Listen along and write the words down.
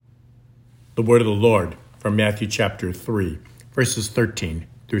The word of the Lord from Matthew chapter 3, verses 13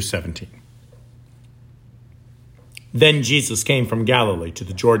 through 17. Then Jesus came from Galilee to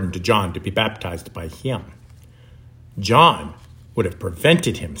the Jordan to John to be baptized by him. John would have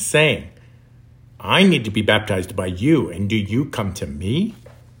prevented him, saying, "I need to be baptized by you, and do you come to me?"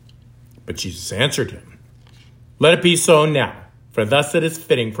 But Jesus answered him, "Let it be so now, for thus it is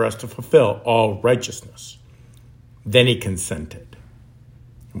fitting for us to fulfill all righteousness." Then he consented.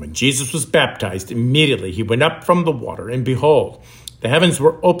 And when Jesus was baptized, immediately he went up from the water, and behold, the heavens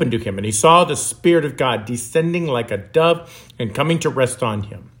were opened to him, and he saw the Spirit of God descending like a dove and coming to rest on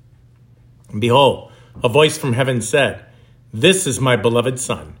him. And behold, a voice from heaven said, "This is my beloved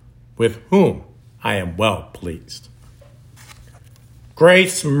Son, with whom I am well pleased."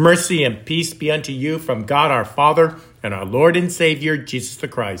 Grace, mercy, and peace be unto you from God our Father and our Lord and Savior, Jesus the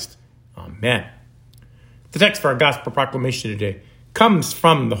Christ. Amen. The text for our gospel proclamation today comes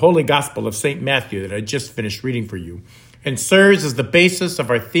from the Holy Gospel of St. Matthew that I just finished reading for you, and serves as the basis of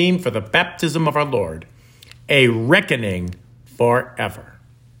our theme for the baptism of our Lord, a reckoning forever.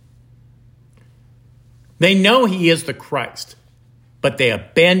 They know he is the Christ, but they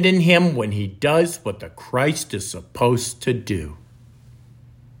abandon him when he does what the Christ is supposed to do.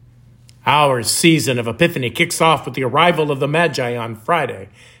 Our season of Epiphany kicks off with the arrival of the Magi on Friday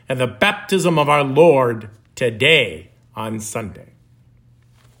and the baptism of our Lord today on Sunday.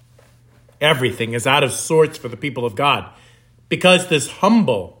 Everything is out of sorts for the people of God because this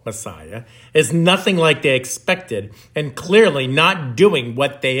humble Messiah is nothing like they expected and clearly not doing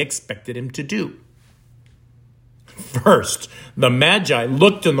what they expected him to do. First, the Magi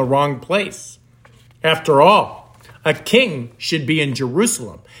looked in the wrong place. After all, a king should be in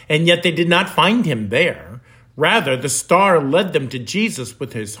Jerusalem, and yet they did not find him there. Rather, the star led them to Jesus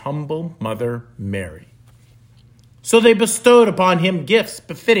with his humble mother, Mary. So they bestowed upon him gifts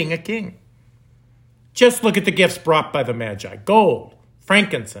befitting a king. Just look at the gifts brought by the Magi: gold,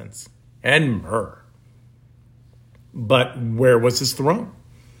 frankincense, and myrrh. But where was his throne?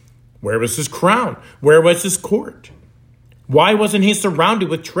 Where was his crown? Where was his court? Why wasn't he surrounded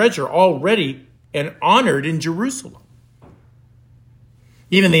with treasure already and honored in Jerusalem?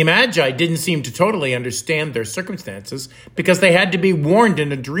 Even the Magi didn't seem to totally understand their circumstances because they had to be warned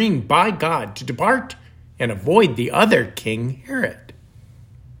in a dream by God to depart and avoid the other king, Herod.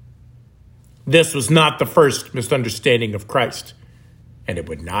 This was not the first misunderstanding of Christ, and it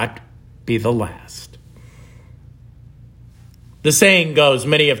would not be the last. The saying goes,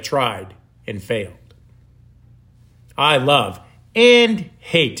 many have tried and failed. I love and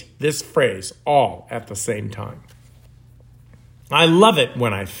hate this phrase all at the same time. I love it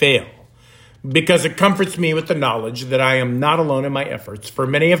when I fail because it comforts me with the knowledge that I am not alone in my efforts, for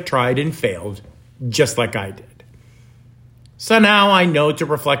many have tried and failed just like I did. So now I know to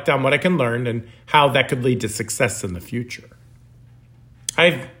reflect on what I can learn and how that could lead to success in the future. I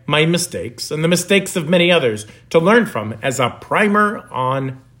have my mistakes and the mistakes of many others to learn from as a primer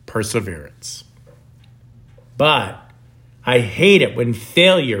on perseverance. But I hate it when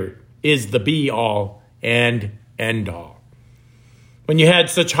failure is the be-all and end-all. When you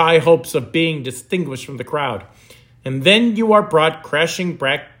had such high hopes of being distinguished from the crowd, and then you are brought crashing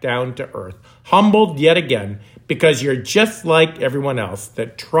back down to earth, humbled yet again, because you're just like everyone else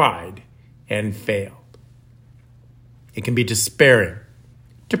that tried and failed. It can be despairing,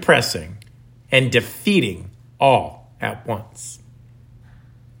 depressing, and defeating all at once.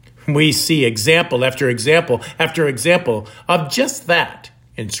 We see example after example after example of just that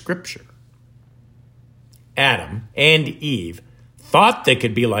in Scripture. Adam and Eve thought they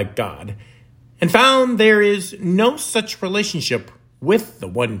could be like God and found there is no such relationship with the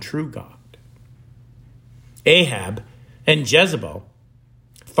one true God. Ahab and Jezebel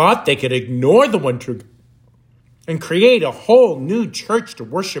thought they could ignore the one true God and create a whole new church to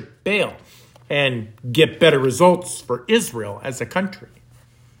worship Baal and get better results for Israel as a country.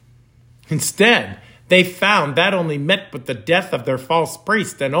 Instead, they found that only met with the death of their false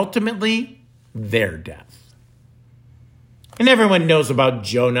priest and ultimately their death. And everyone knows about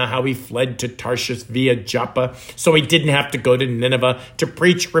Jonah, how he fled to Tarshish via Joppa so he didn't have to go to Nineveh to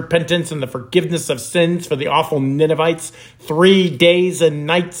preach repentance and the forgiveness of sins for the awful Ninevites. 3 days and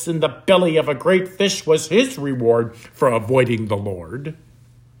nights in the belly of a great fish was his reward for avoiding the Lord.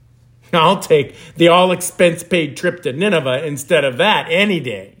 I'll take the all-expense-paid trip to Nineveh instead of that any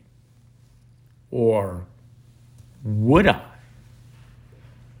day. Or would I?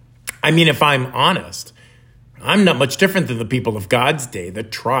 I mean, if I'm honest, I'm not much different than the people of God's day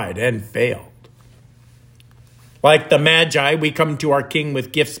that tried and failed. Like the Magi, we come to our king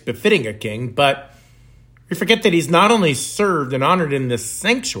with gifts befitting a king, but We forget that he's not only served and honored in this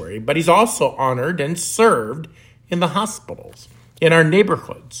sanctuary, but he's also honored and served in the hospitals, in our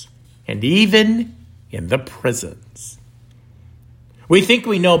neighborhoods, and even in the prisons. We think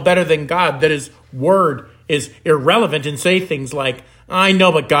we know better than God, that his word is irrelevant, and say things like, I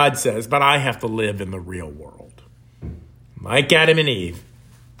know what God says, but I have to live in the real world. Like Adam and Eve,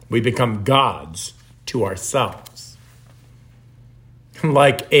 we become gods to ourselves.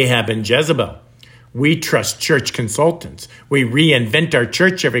 Like Ahab and Jezebel, we trust church consultants. We reinvent our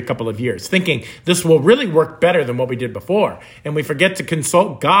church every couple of years, thinking this will really work better than what we did before. And we forget to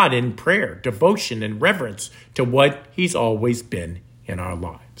consult God in prayer, devotion, and reverence to what he's always been in our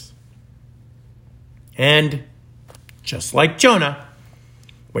lives. And just like Jonah,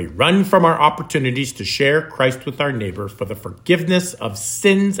 we run from our opportunities to share Christ with our neighbor for the forgiveness of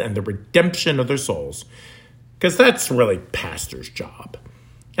sins and the redemption of their souls, because that's really pastor's job.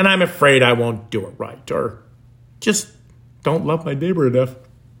 And I'm afraid I won't do it right, or just don't love my neighbor enough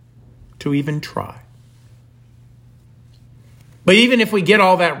to even try. But even if we get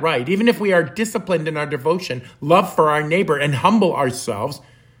all that right, even if we are disciplined in our devotion, love for our neighbor, and humble ourselves,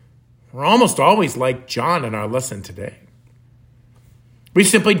 we're almost always like John in our lesson today. We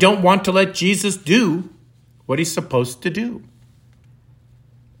simply don't want to let Jesus do what he's supposed to do.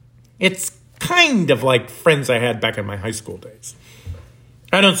 It's kind of like friends I had back in my high school days.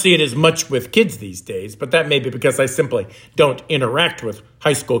 I don't see it as much with kids these days, but that may be because I simply don't interact with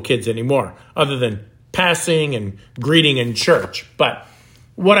high school kids anymore, other than passing and greeting in church. But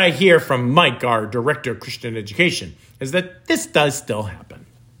what I hear from Mike, our director of Christian education, is that this does still happen.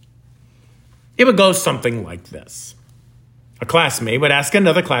 It would go something like this. A classmate would ask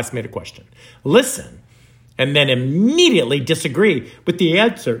another classmate a question, listen, and then immediately disagree with the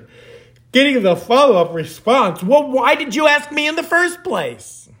answer, getting the follow-up response, well, why did you ask me in the first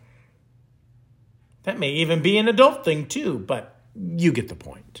place? That may even be an adult thing too, but you get the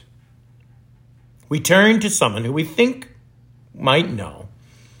point. We turn to someone who we think might know,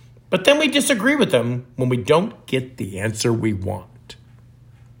 but then we disagree with them when we don't get the answer we want.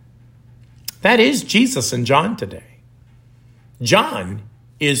 That is Jesus and John today. John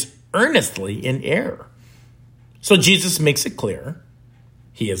is earnestly in error. So Jesus makes it clear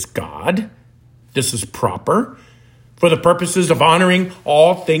he is God. This is proper for the purposes of honoring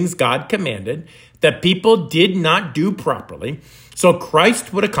all things God commanded that people did not do properly, so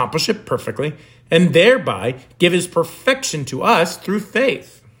Christ would accomplish it perfectly and thereby give his perfection to us through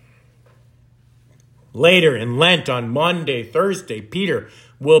faith. Later in Lent, on Monday, Thursday, Peter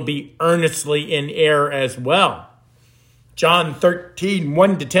will be earnestly in error as well. John 13,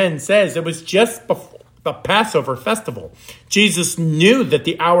 1-10 says it was just before the Passover festival. Jesus knew that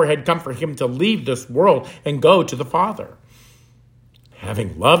the hour had come for him to leave this world and go to the Father.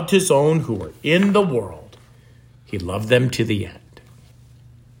 Having loved his own who were in the world, he loved them to the end.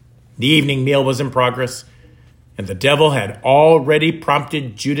 The evening meal was in progress, and the devil had already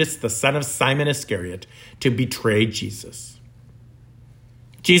prompted Judas, the son of Simon Iscariot, to betray Jesus.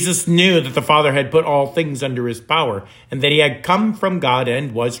 Jesus knew that the Father had put all things under his power, and that he had come from God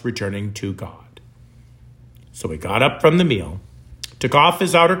and was returning to God. So he got up from the meal, took off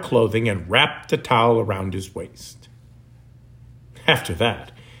his outer clothing, and wrapped a towel around his waist. After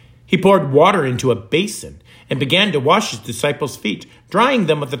that, he poured water into a basin and began to wash his disciples' feet, drying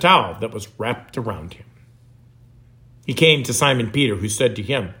them with the towel that was wrapped around him. He came to Simon Peter, who said to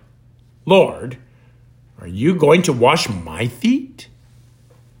him, Lord, are you going to wash my feet?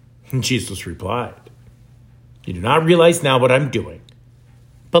 And Jesus replied, you do not realize now what I'm doing,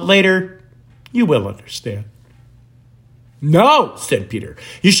 but later you will understand. No, said Peter,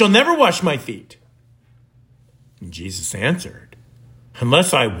 you shall never wash my feet. And Jesus answered,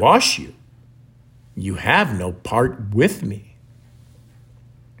 unless I wash you, you have no part with me.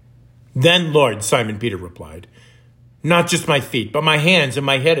 Then, Lord, Simon Peter replied, not just my feet, but my hands and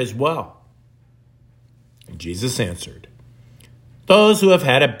my head as well. And Jesus answered, those who have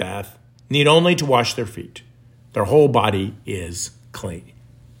had a bath need only to wash their feet. Their whole body is clean.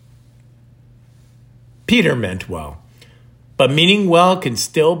 Peter meant well, but meaning well can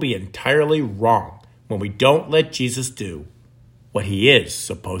still be entirely wrong when we don't let Jesus do what he is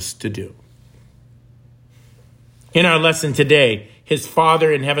supposed to do. In our lesson today, his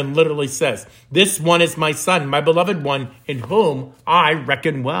Father in heaven literally says, this one is my Son, my beloved one, in whom I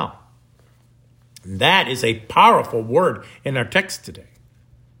reckon well. That is a powerful word in our text today.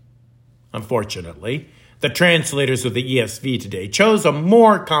 Unfortunately, the translators of the ESV today chose a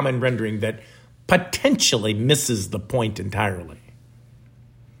more common rendering that potentially misses the point entirely.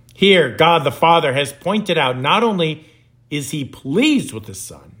 Here, God the Father has pointed out not only is he pleased with his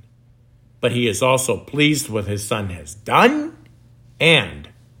Son, but he is also pleased with his Son has done and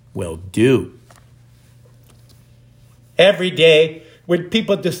will do. Every day, when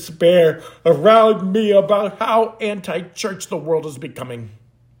people despair around me about how anti-church the world is becoming,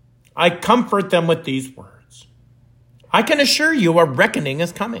 I comfort them with these words. I can assure you a reckoning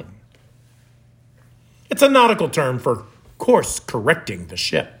is coming. It's a nautical term for course correcting the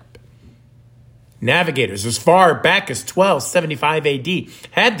ship. Navigators as far back as 1275 AD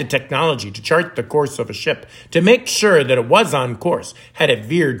had the technology to chart the course of a ship to make sure that it was on course had it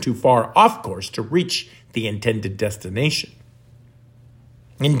veered too far off course to reach the intended destination.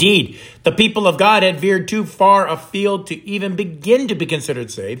 Indeed, the people of God had veered too far afield to even begin to be considered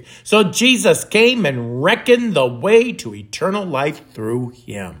saved, so Jesus came and reckoned the way to eternal life through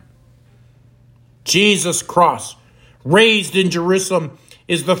him. Jesus' cross, raised in Jerusalem,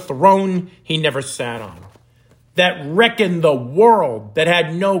 is the throne he never sat on, that reckoned the world that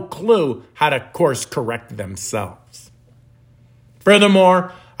had no clue how to course correct themselves.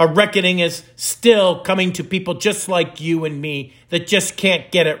 Furthermore, a reckoning is still coming to people just like you and me that just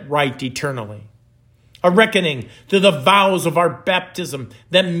can't get it right eternally. A reckoning through the vows of our baptism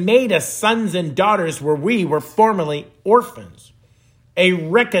that made us sons and daughters where we were formerly orphans. A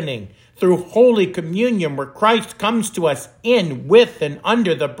reckoning through Holy Communion where Christ comes to us in, with, and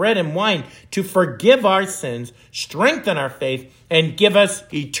under the bread and wine to forgive our sins, strengthen our faith, and give us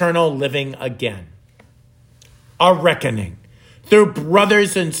eternal living again. A reckoning through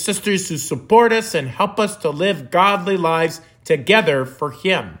brothers and sisters who support us and help us to live godly lives together for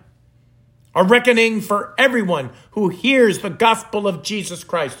him. A reckoning for everyone who hears the gospel of Jesus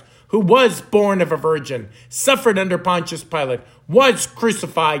Christ, who was born of a virgin, suffered under Pontius Pilate, was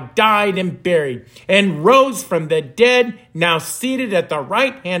crucified, died, and buried, and rose from the dead, now seated at the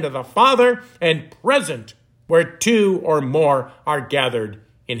right hand of the Father, and present where two or more are gathered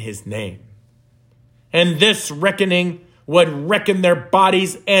in his name. And this reckoning would reckon their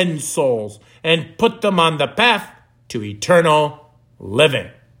bodies and souls and put them on the path to eternal living.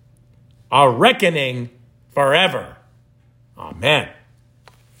 A reckoning forever. Amen.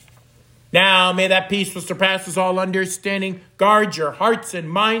 Now may that peace which surpasses all understanding guard your hearts and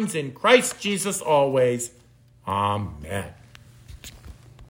minds in Christ Jesus always. Amen.